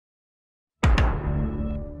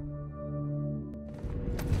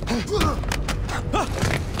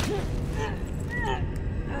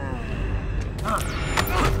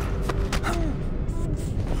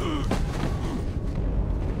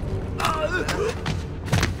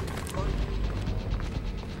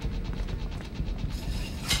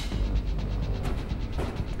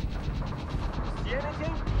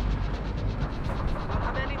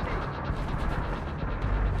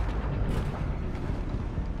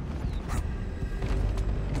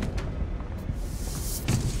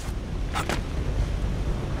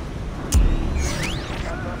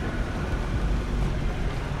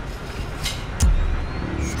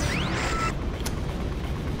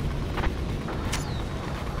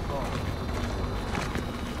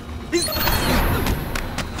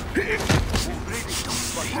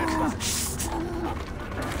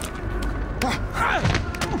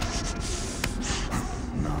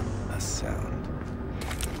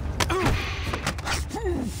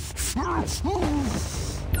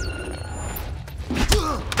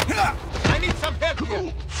I need some help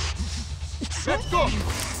here. Let's go.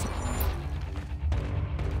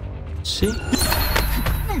 See?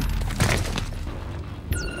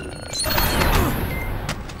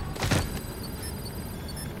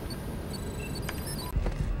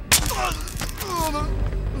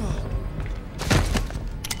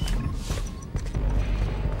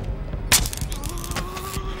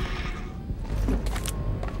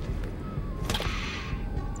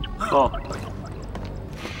 Oh.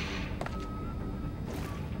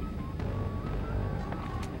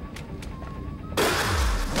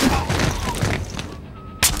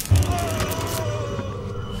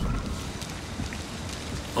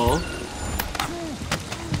 Oh.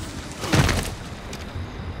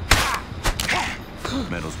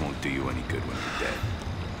 Metals won't do you any good when you're dead.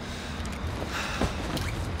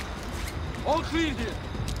 All clear here.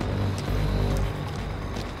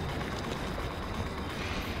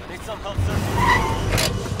 Need some help, sir.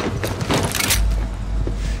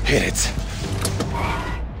 Hit it.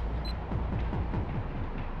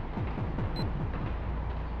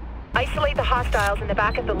 Isolate the hostiles in the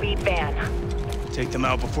back of the lead van. Take them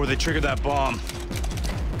out before they trigger that bomb.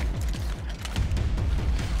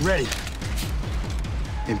 Ready.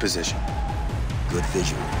 In position. Good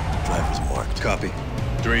visual. Driver's marked. Copy.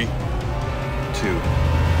 3, 2, 1.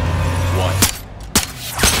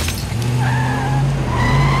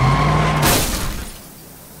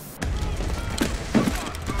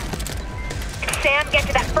 Sam, get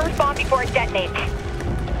to that first bomb before it detonates.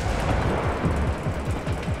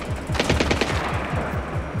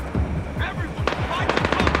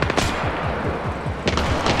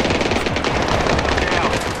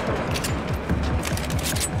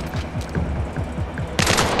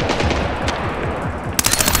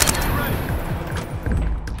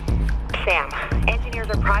 Sam, engineers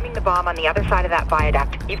are priming the bomb on the other side of that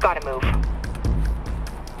viaduct. You've got to move.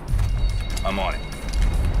 I'm on it.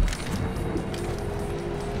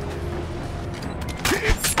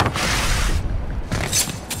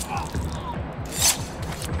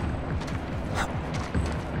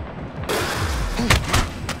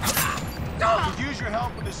 Could use your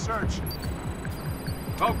help with the search.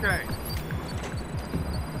 Okay.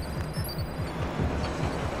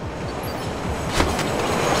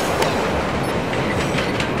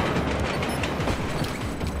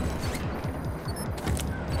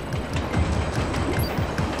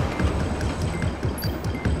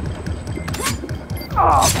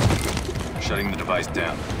 Shutting the device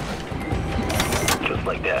down. Just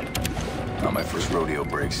like that. Not my first rodeo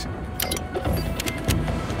breaks.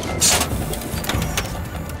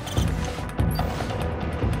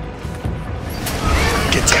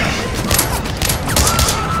 Get down.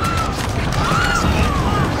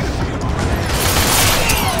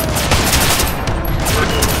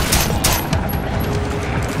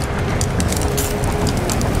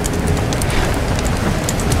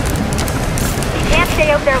 Stay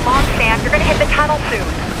out there long, Sam. You're gonna hit the tunnel soon.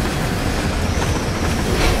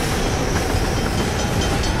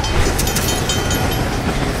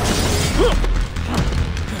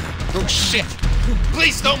 Oh, shit!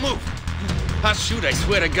 Please don't move! I'll shoot, I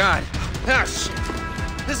swear to God. Ah, shit.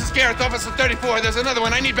 This is Gareth, Officer 34. There's another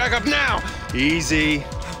one. I need backup now! Easy.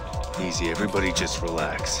 Easy, everybody just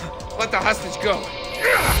relax. Let the hostage go.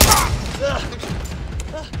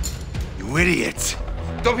 You idiot!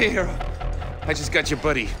 Don't be a hero. I just got your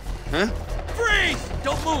buddy. Huh? Freeze!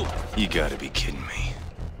 Don't move! You gotta be kidding me.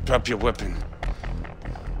 Drop your weapon.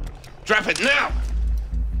 Drop it now!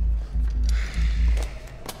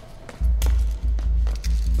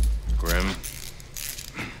 Grim.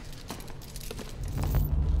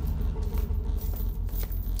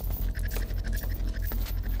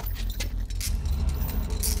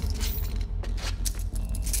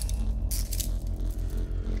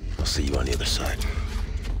 see you on the other side.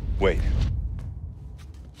 Wait.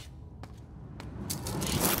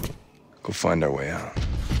 Go find our way out.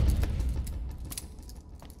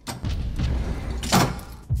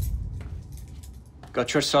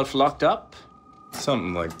 Got yourself locked up?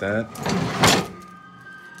 Something like that.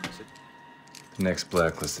 The next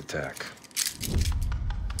Blacklist attack.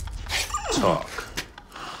 Talk.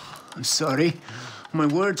 I'm sorry. My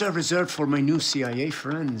words are reserved for my new CIA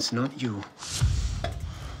friends, not you.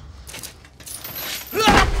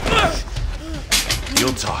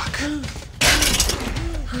 You'll talk.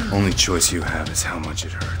 Only choice you have is how much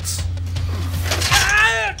it hurts.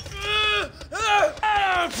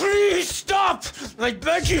 Please stop! I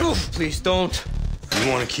beg you! Please don't. You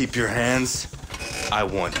want to keep your hands? I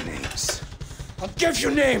want names. I'll give you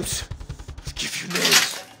names. I'll give you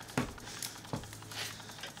names.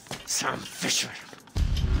 Sam Fisher.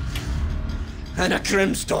 Anna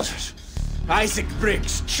Grimm's daughter. Isaac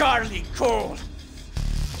Briggs. Charlie Cole.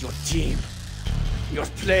 Your team. You're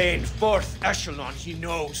playing fourth echelon, he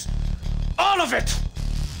knows. All of it!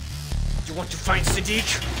 You want to find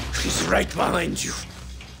Sadiq? He's right behind you.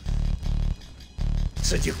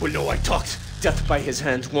 Sadiq will know I talked. Death by his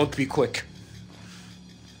hand won't be quick.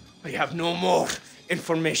 I have no more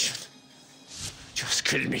information. Just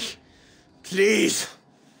kill me. Please.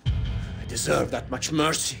 I deserve that much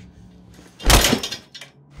mercy.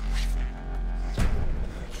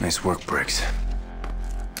 Nice work, Briggs.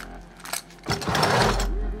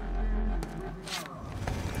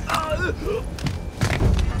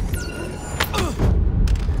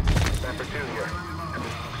 Number 2 here.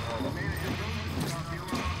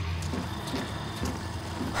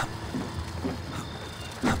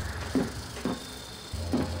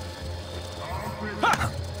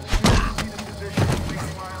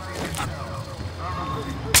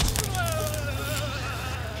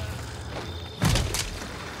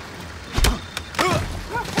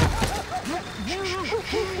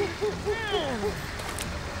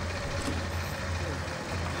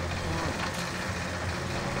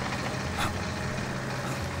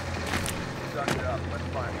 Suck it up. Let's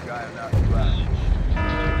find a guy enough to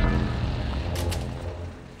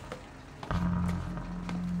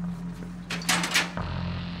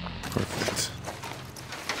Perfect.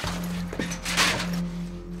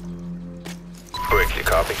 Briggs, you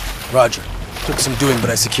copy? Roger. Took some doing, but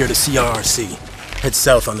I secured a CRRC. Head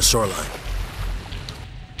south on the shoreline.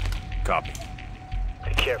 Copy.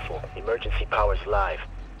 Be careful. Emergency power's live.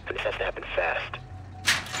 And this has to happen fast.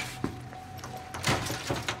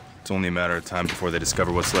 It's only a matter of time before they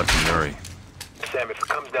discover what's left in Nuri. Sam, if it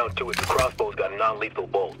comes down to it, the crossbow's got non-lethal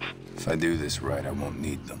bolts. If I do this right, I won't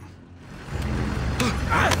need them.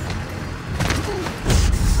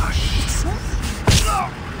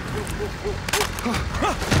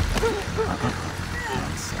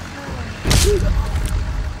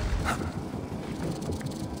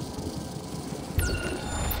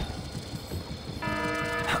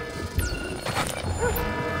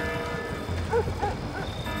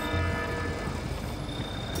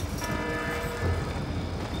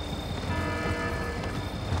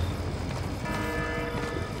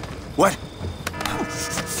 What?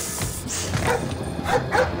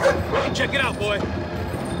 Check it out, boy.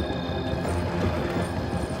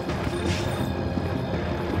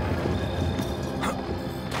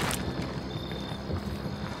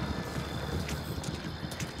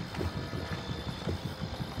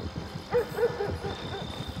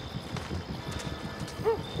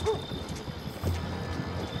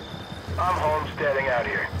 I'm homesteading out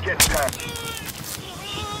here. Getting past.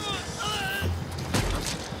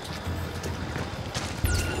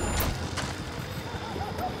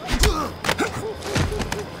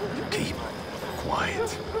 Keep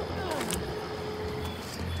quiet.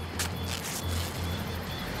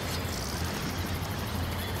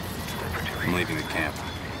 I'm leaving the camp.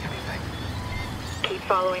 Keep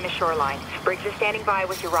following the shoreline. Briggs is standing by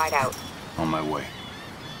with your ride out. On my way.